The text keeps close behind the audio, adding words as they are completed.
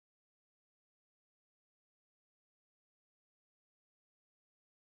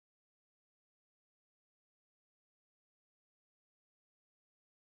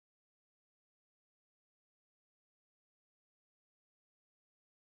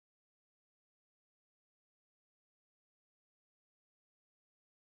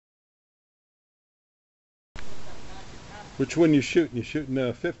Which one you shooting? You shooting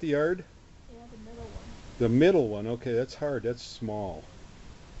a 50 yard? Yeah, the middle one. The middle one. Okay, that's hard. That's small.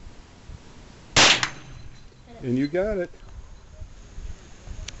 And you got it.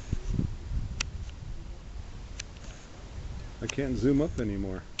 I can't zoom up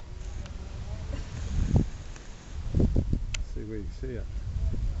anymore. See where you see it.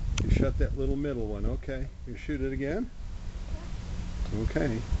 You shot that little middle one. Okay. You shoot it again?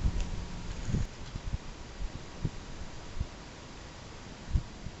 Okay.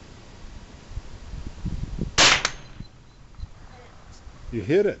 You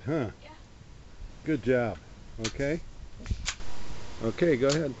hit it, huh? Yeah. Good job. Okay. Okay, go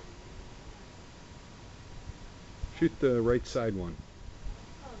ahead. Shoot the right side one.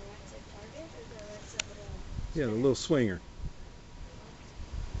 Oh, the right side target or the right side little? Yeah, the little swinger.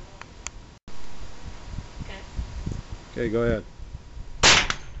 Okay. Okay, go ahead.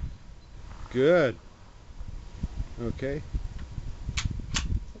 Good. Okay.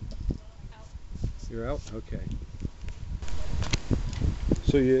 Out. You're out? Okay.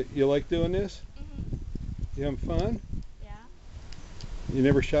 So you like doing this? Mhm. You having fun? Yeah. You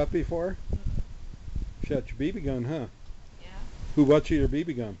never shot before? Mm-mm. Shot your BB gun, huh? Yeah. Who bought you your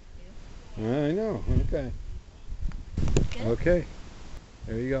BB gun? You. I know. Okay. Good. Okay.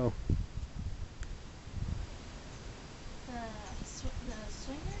 There you go. The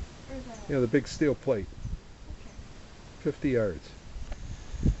swinger or the? Yeah, the big steel plate. Okay. 50 yards.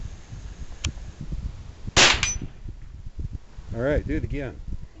 All right, do it again.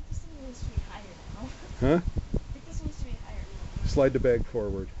 I think this one needs to be higher now. Huh? I think this needs to be higher. Slide the bag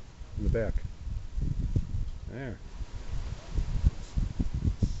forward in the back. There.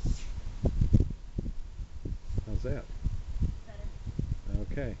 How's that? Better.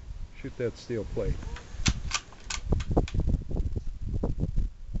 Okay. Shoot that steel plate.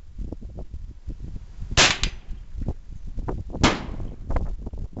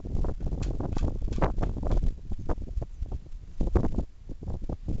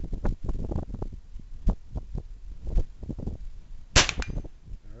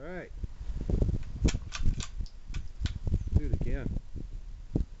 All right. Do it again.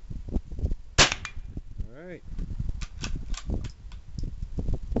 All right.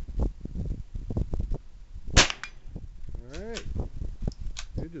 All right.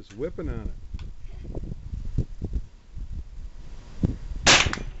 You're just whipping on it.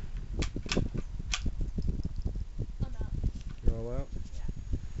 I'm out. You're all out?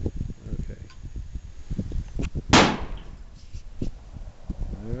 Yeah. Okay.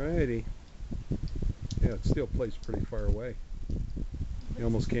 Alrighty. Yeah, it still plays pretty far away. You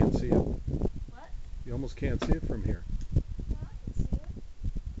almost can't see it. What? You almost can't see it from here. No, I can see it.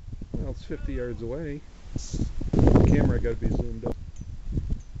 Well, it's 50 yards away. The camera got to be zoomed up.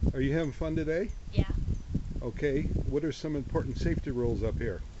 Are you having fun today? Yeah. Okay. What are some important safety rules up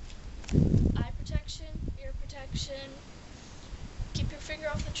here? Eye protection, ear protection. Keep your finger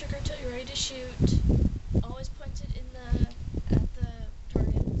off the trigger till you're ready to shoot. Always point it at the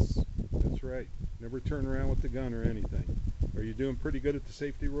targets. That's right. Never turn around with the gun or anything. Are you doing pretty good at the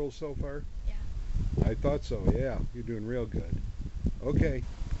safety rules so far? Yeah. I thought so. Yeah, you're doing real good. Okay.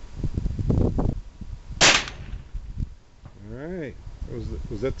 All right.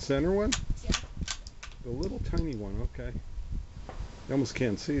 Was that the center one? Yeah. The little tiny one. Okay. You almost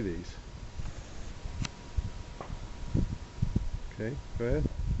can't see these. Okay, go ahead.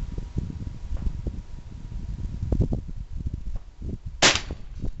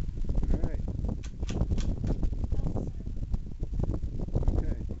 All right.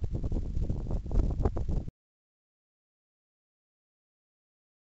 Okay.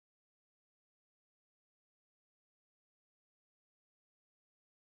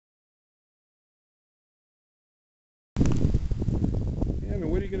 Anna,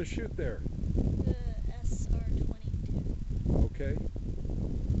 what are you going to shoot there? The SR-22. Okay.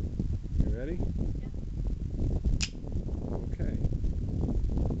 You ready? Yeah. Okay.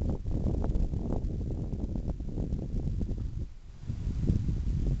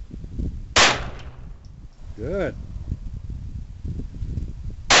 Good.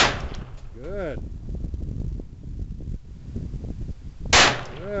 Good.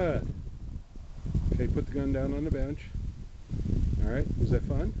 Good. Okay, put the gun down on the bench. All right, was that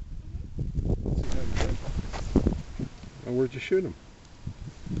fun? Let's see how you did. And where'd you shoot him?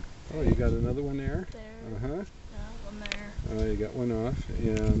 Oh, you got another one there? There. Uh-huh. One there. Oh, you got one off,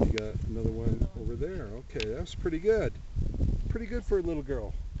 and you got another one over there. Okay, that was pretty good. Pretty good for a little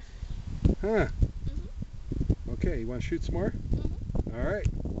girl. Huh? Mhm. Okay, you want to shoot some more? Mhm. All right.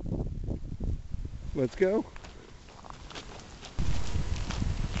 Let's go.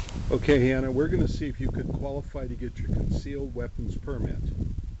 Okay, Hannah, we're going to see if you could qualify to get your concealed weapons permit.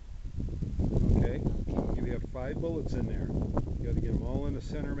 Okay? You have 5 bullets in there. You got to get them all in the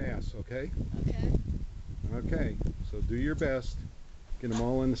center mass, okay? Okay. Okay, so do your best. Get them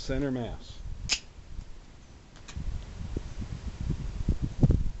all in the center mass.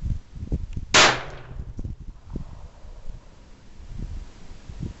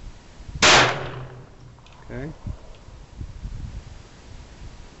 Okay?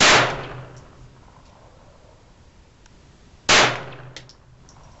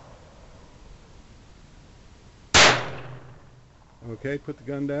 Okay, put the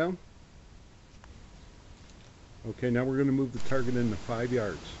gun down. Okay, now we're going to move the target into 5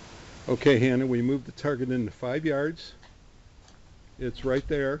 yards. Okay, Hannah, we moved the target into 5 yards. It's right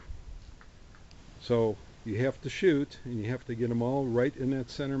there. So you have to shoot, and you have to get them all right in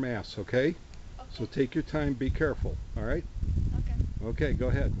that center mass, okay? Okay. So take your time, be careful, all right? Okay. Okay, go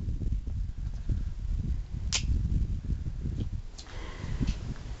ahead.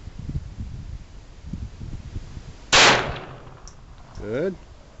 Good.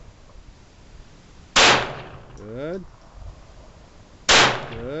 Good.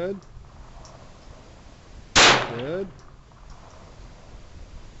 Good. Good.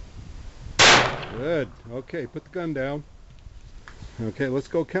 Good. Okay, put the gun down. Okay, let's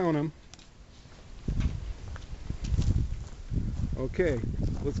go count them. Okay,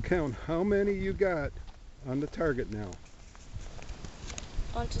 let's count how many you got on the target now.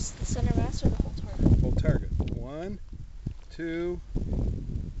 On just the center mass or the whole target? Whole target. 1, 2,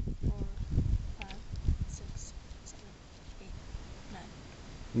 4, 5, 6, 7, 8,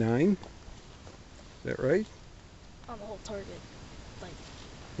 9. 9. Is that right? On the whole target, like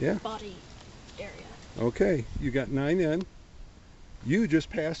Yeah. body area. Okay, you got 9 in. You just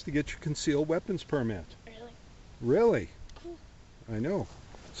passed to get your concealed weapons permit. Really? Really? Cool. I know.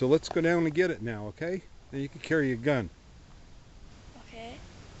 So let's go down and get it now, okay? Then you can carry a gun. Okay.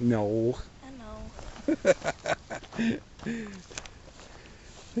 No. I know.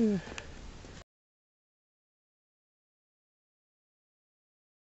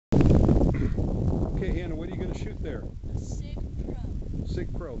 Okay, Hannah, what are you going to shoot there? A SIG Pro.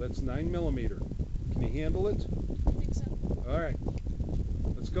 SIG Pro. That's 9mm. Can you handle it? I think so. All right.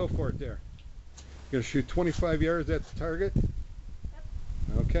 Let's go for it there. You're going to shoot 25 yards at the target? Yep.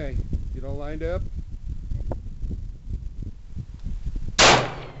 Okay. Get all lined up?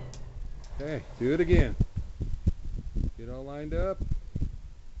 Okay, do it again. Get all lined up.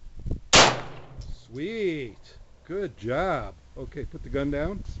 Sweet. Good job. Okay, put the gun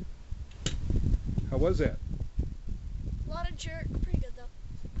down. How was that? A lot of jerk. Pretty good though.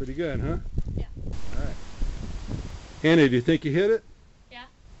 Pretty good, huh? Yeah. All right. Hannah, do you think you hit it? Yeah.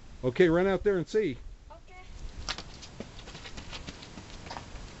 Okay, run out there and see. Okay.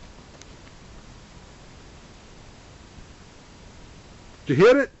 Did you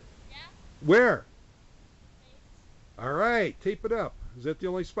hit it? Yeah. Where? Thanks. All right, tape it up. Is that the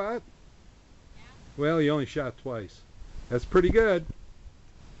only spot? Yeah. Well, you only shot twice. That's pretty good.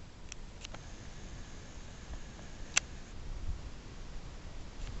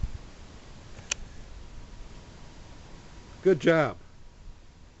 Good job.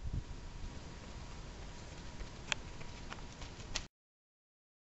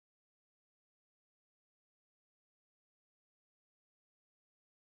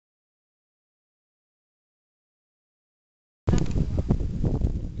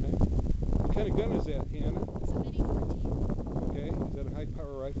 Okay. What kind of gun is that, Hannah? It's a Mini 14. Okay. Is that a high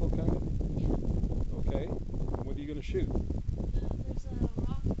power rifle kind of? Yeah. Okay. And what are you going to shoot? There's a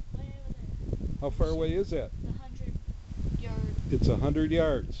rock way over there. How far away is that? The 100-yard. It's 100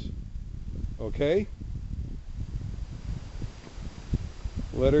 yards. Okay.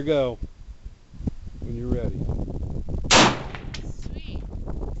 Let her go when you're ready. Sweet.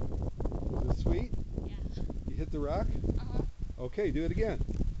 Was it sweet? Yeah. You hit the rock? Uh-huh. Okay, do it again.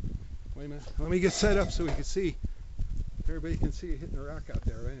 Wait a minute. Let me get set up so we can see. Everybody can see you hitting the rock out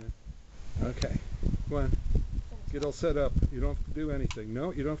there, right? Okay. Come on. Get all set up. You don't have to do anything.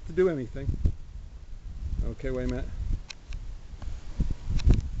 No, you don't have to do anything. Okay, wait a minute.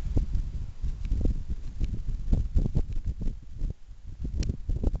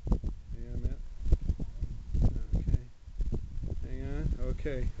 Hang on a minute. Okay. Hang on.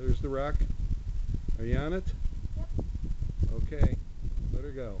 Okay, there's the rock. Are you on it? Yep. Okay. Let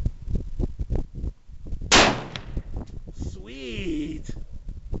her go. Sweet!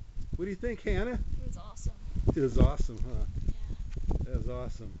 What do you think, Hannah? It was awesome. It was awesome, huh? Yeah. That was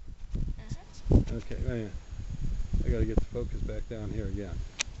awesome. Uh-huh. Okay, wait a minute. I gotta get the focus back down here again.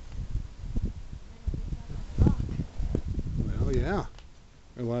 Well, yeah.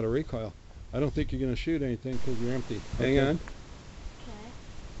 A lot of recoil. I don't think you're going to shoot anything because you're empty. Hang on.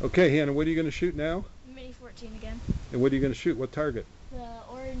 Okay. Okay, Hannah, what are you going to shoot now? Mini 14 again. And what are you going to shoot? What target? The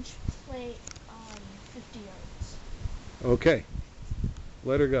orange plate on 50 yards. Okay.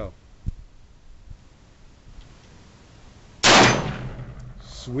 Let her go.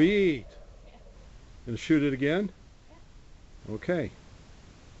 Sweet. Yeah. Gonna shoot it again? Yeah. Okay.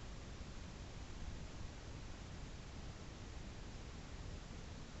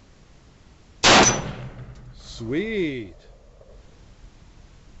 Sweet.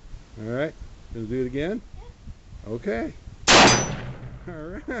 All right. Gonna do it again? Yeah. Okay.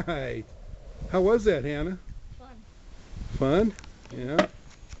 All right. How was that, Hannah? Fun. Fun? Yeah.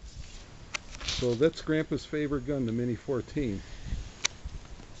 So that's Grandpa's favorite gun, the Mini 14.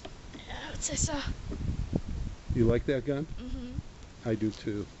 Yeah, I would say so. You like that gun? Mm-hmm. I do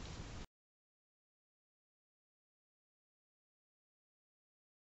too.